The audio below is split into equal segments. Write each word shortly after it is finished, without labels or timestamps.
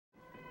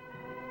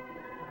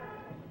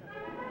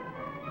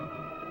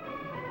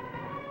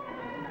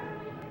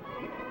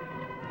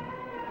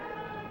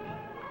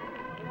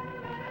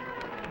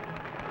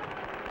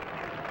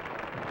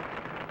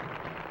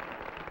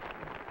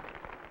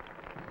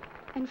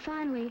And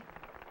finally,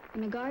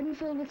 in a garden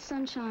filled with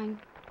sunshine,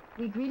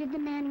 we greeted the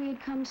man we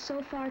had come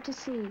so far to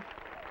see.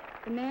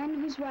 The man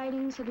whose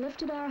writings had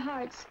lifted our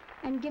hearts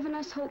and given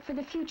us hope for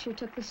the future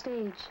took the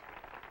stage,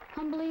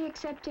 humbly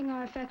accepting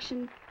our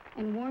affection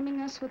and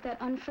warming us with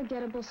that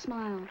unforgettable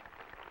smile.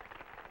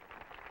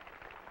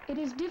 It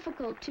is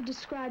difficult to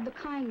describe the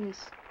kindness,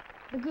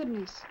 the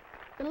goodness,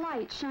 the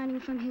light shining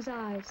from his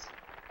eyes.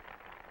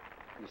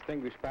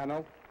 Distinguished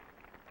panel,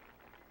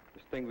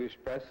 distinguished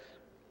press,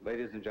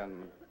 ladies and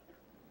gentlemen.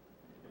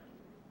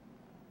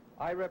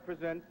 I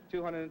represent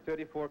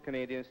 234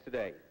 Canadians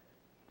today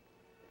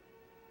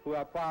who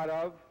are part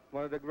of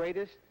one of the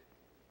greatest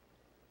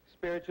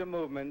spiritual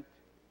movements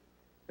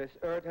this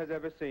earth has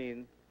ever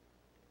seen,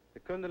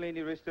 the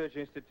Kundalini Research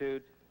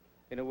Institute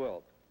in the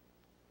world.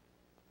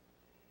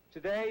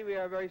 Today we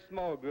are a very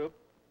small group,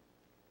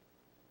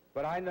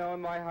 but I know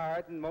in my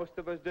heart, and most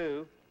of us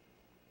do,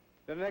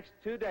 that in the next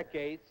 2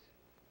 decades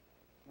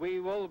we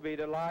will be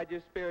the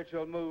largest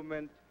spiritual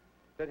movement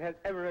that has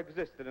ever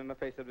existed on the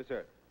face of this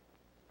earth.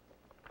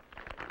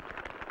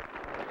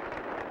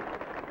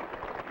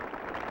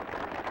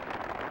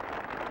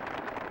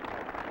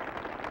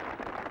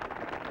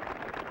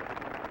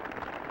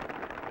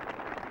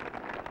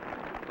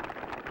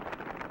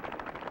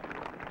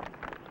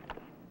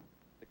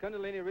 The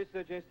Kundalini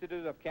Research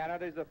Institute of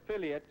Canada is an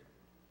affiliate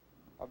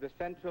of the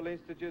Central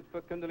Institute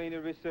for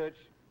Kundalini Research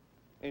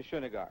in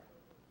Srinagar.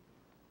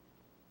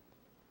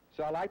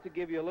 So I'd like to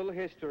give you a little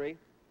history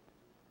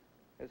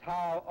as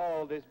how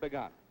all this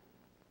began.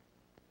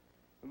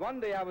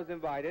 One day I was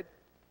invited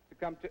to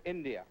come to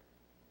India.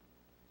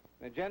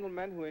 The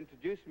gentleman who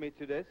introduced me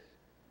to this,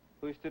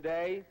 who is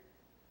today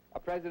a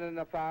president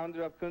and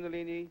founder of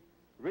Kundalini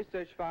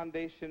Research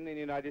Foundation in the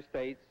United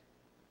States,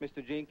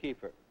 Mr. Gene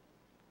Kiefer,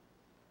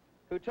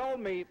 who told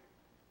me,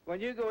 when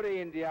you go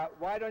to India,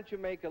 why don't you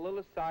make a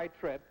little side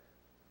trip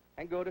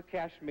and go to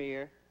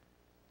Kashmir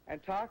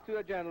and talk to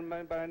a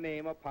gentleman by the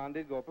name of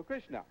Pandit Gopi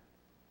Krishna.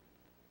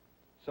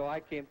 So I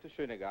came to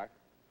Srinagar,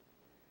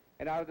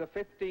 and out of the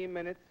 15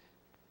 minutes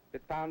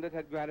that Pandit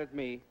had granted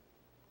me,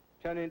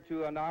 turned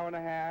into an hour and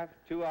a half,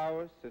 2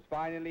 hours, and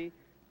finally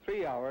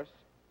 3 hours,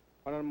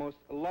 one of the most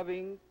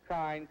loving,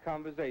 kind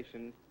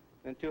conversations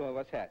the two of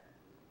us had.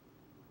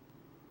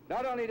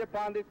 Not only did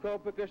Pandit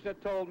Gopi Krishna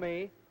told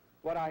me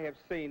what I have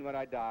seen when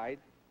I died,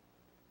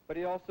 but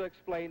he also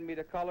explained me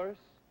the colors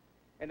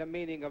and the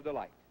meaning of the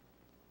light.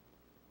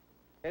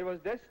 It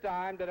was this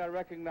time that I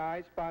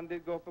recognized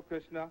Pandit Gopi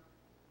Krishna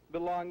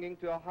belonging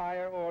to a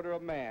higher order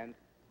of man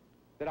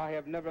that I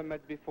have never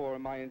met before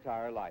in my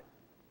entire life.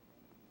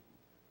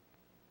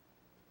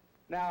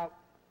 Now,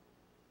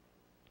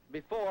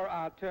 before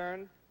I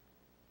turn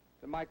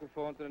the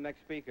microphone to the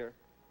next speaker,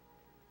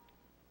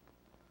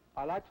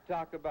 I'd like to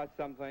talk about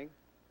something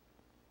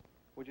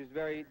which is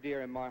very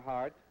dear in my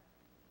heart.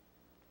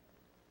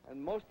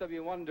 And most of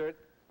you wondered,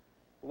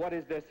 what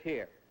is this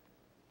here?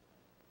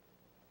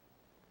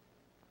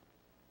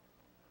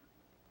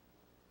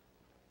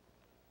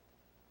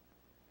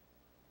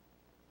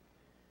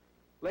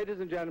 Ladies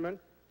and gentlemen,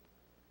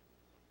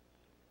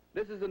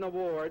 this is an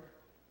award,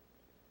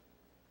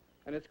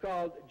 and it's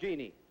called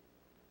Genie.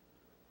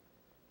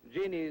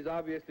 Genie is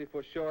obviously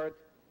for short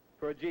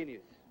for a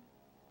genius.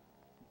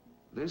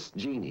 This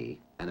Genie,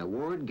 an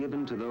award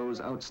given to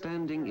those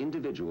outstanding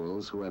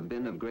individuals who have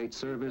been of great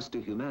service to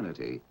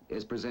humanity,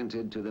 is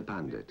presented to the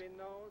Pandit.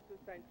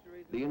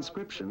 The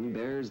inscription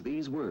bears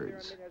these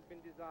words: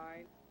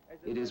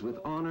 "It is with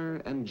honor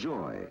and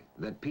joy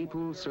that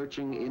people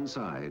searching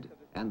inside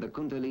and the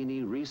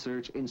Kundalini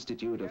Research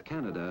Institute of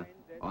Canada,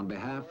 on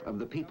behalf of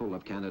the people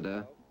of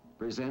Canada,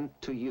 present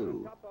to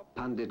you,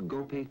 Pandit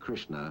Gopi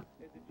Krishna,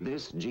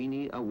 this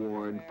Genie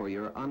Award for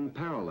your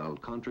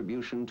unparalleled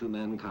contribution to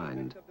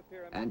mankind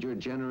and your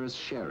generous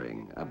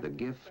sharing of the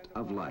gift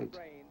of light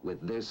with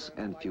this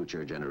and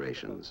future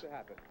generations."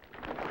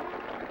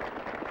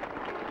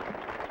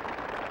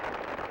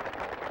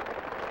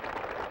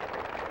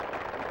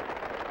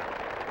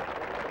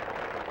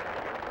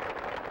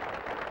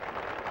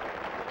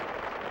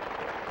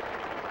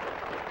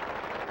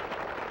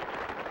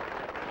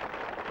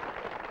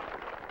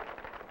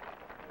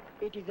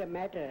 It is a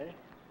matter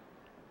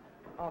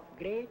of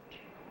great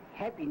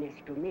happiness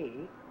to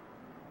me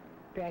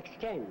to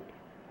extend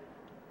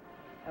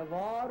a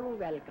warm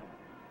welcome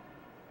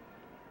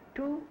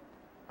to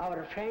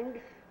our friends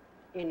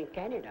in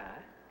Canada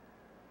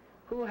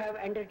who have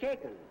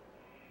undertaken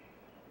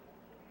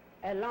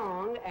a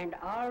long and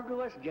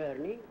arduous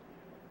journey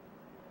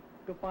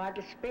to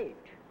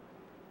participate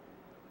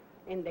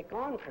in the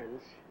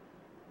conference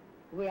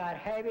we are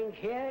having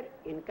here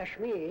in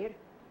Kashmir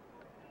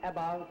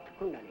about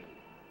Kundalini.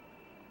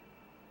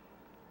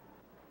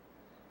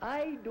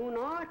 I do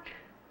not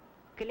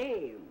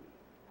claim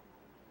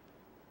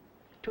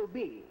to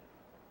be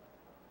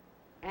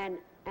an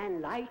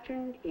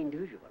enlightened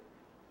individual.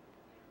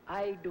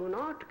 I do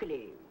not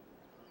claim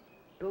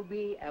to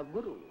be a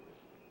guru.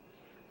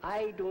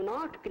 I do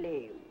not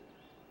claim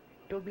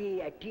to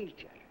be a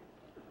teacher.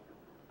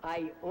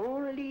 I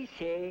only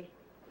say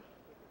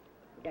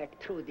that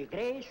through the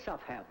grace of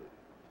heaven,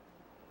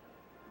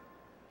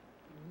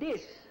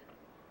 this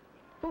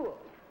poor,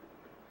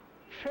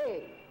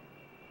 frail,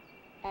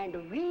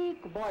 and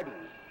weak body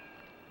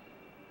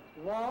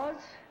was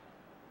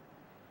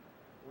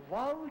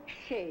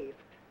vouchsafed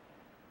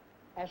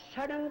a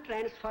sudden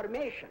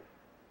transformation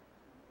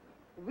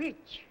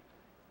which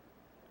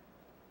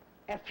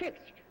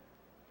affixed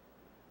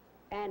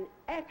an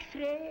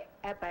X-ray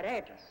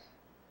apparatus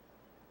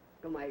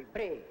to my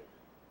brain,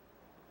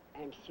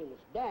 and since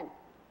then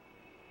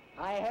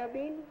I have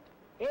been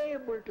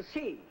able to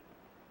see,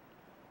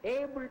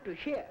 able to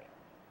hear,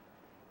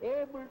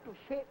 able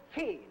to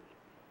feel,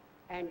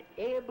 and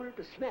able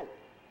to smell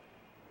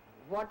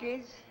what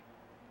is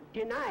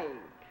denied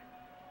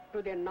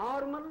to the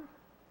normal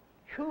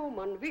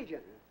human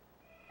vision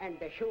and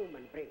the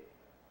human brain.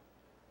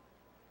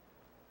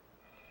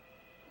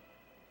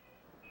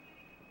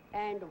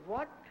 And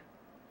what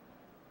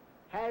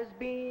has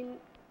been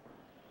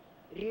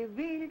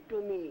revealed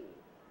to me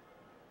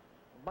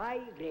by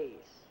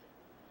grace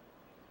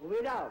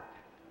without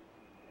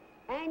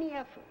any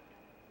effort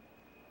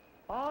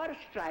or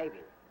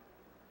striving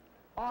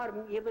or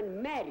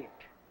even merit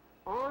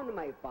on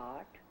my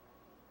part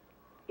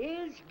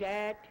is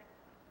that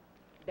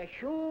the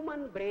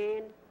human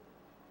brain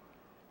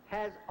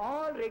has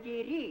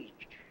already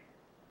reached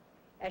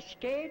a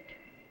state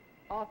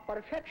of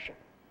perfection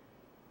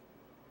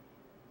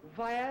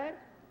where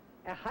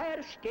a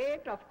higher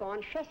state of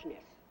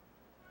consciousness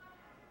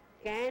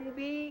can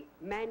be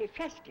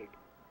manifested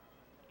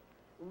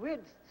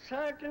with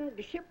certain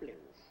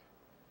disciplines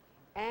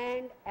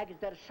and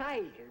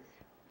exercises,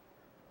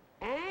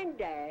 and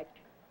that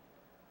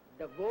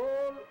the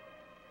goal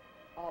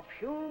of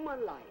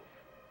human life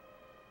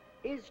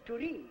is to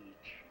reach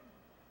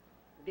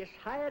this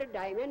higher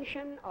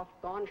dimension of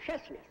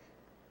consciousness,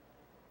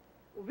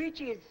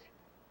 which is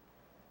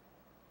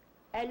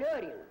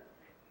alluring,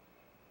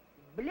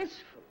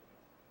 blissful,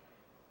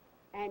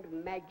 and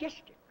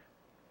majestic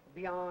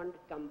beyond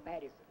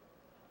comparison.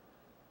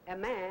 A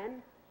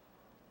man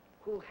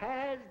who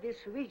has this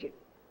vision,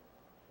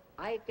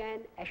 I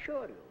can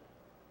assure you,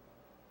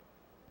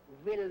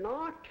 will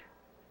not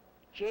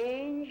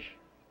change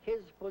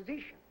his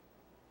position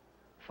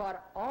for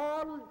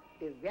all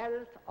the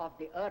wealth of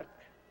the earth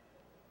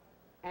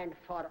and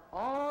for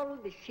all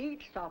the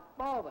seats of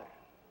power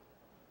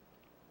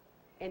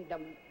in the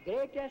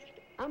greatest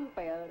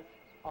empires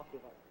of the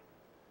world.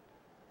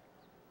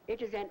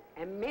 It is an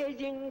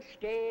amazing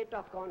state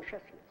of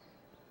consciousness.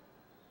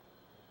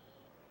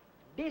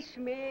 This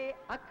may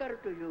occur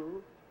to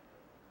you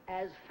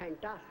as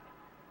fantastic,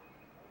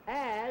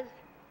 as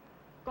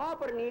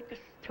Copernicus'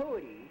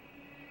 theory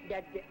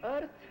that the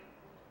earth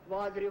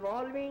was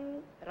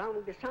revolving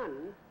round the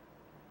sun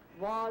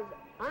was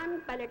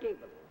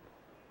unpalatable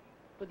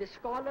to the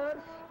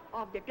scholars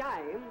of the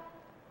time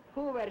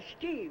who were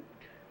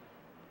steeped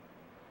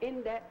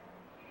in the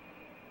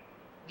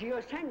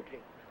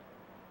geocentric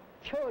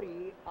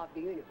theory of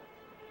the universe.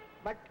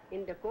 But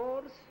in the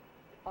course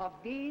of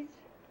these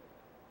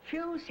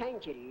few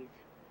centuries,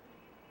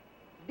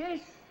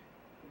 this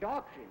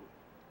doctrine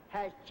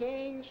has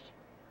changed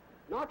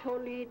not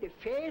only the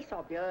face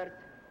of the earth,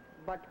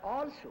 but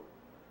also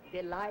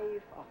the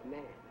life of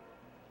man.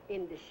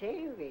 In the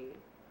same way,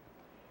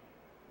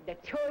 the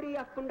theory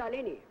of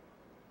Kundalini,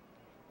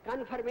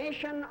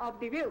 confirmation of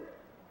the view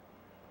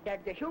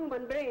that the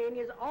human brain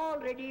is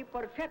already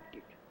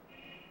perfected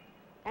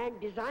and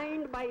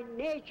designed by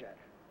nature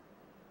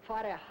for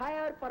a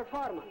higher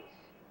performance,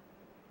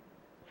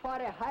 for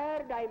a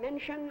higher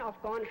dimension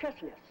of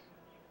consciousness,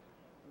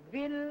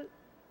 will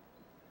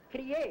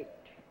create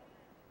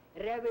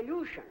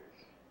revolutions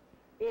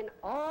in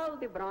all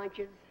the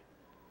branches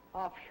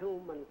of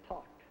human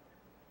thought.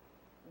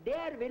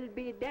 There will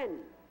be then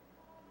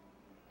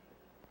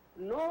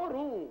no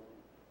room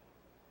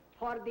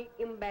for the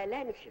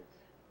imbalances,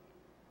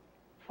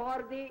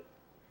 for the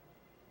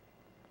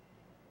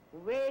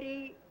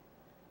very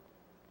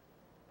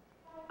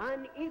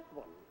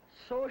unequal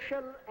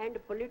social and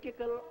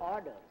political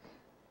orders,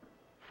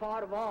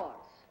 for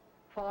wars,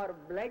 for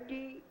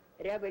bloody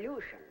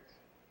revolutions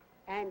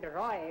and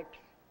riots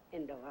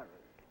in the world.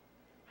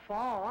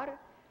 For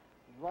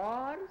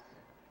wars,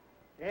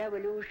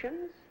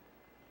 revolutions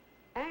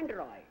and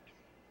riots,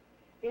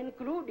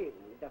 including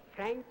the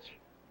French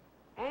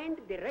and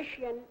the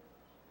Russian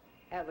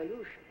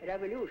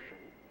revolution,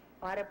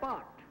 are a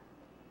part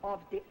of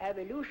the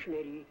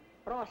evolutionary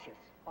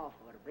process of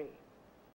our brain.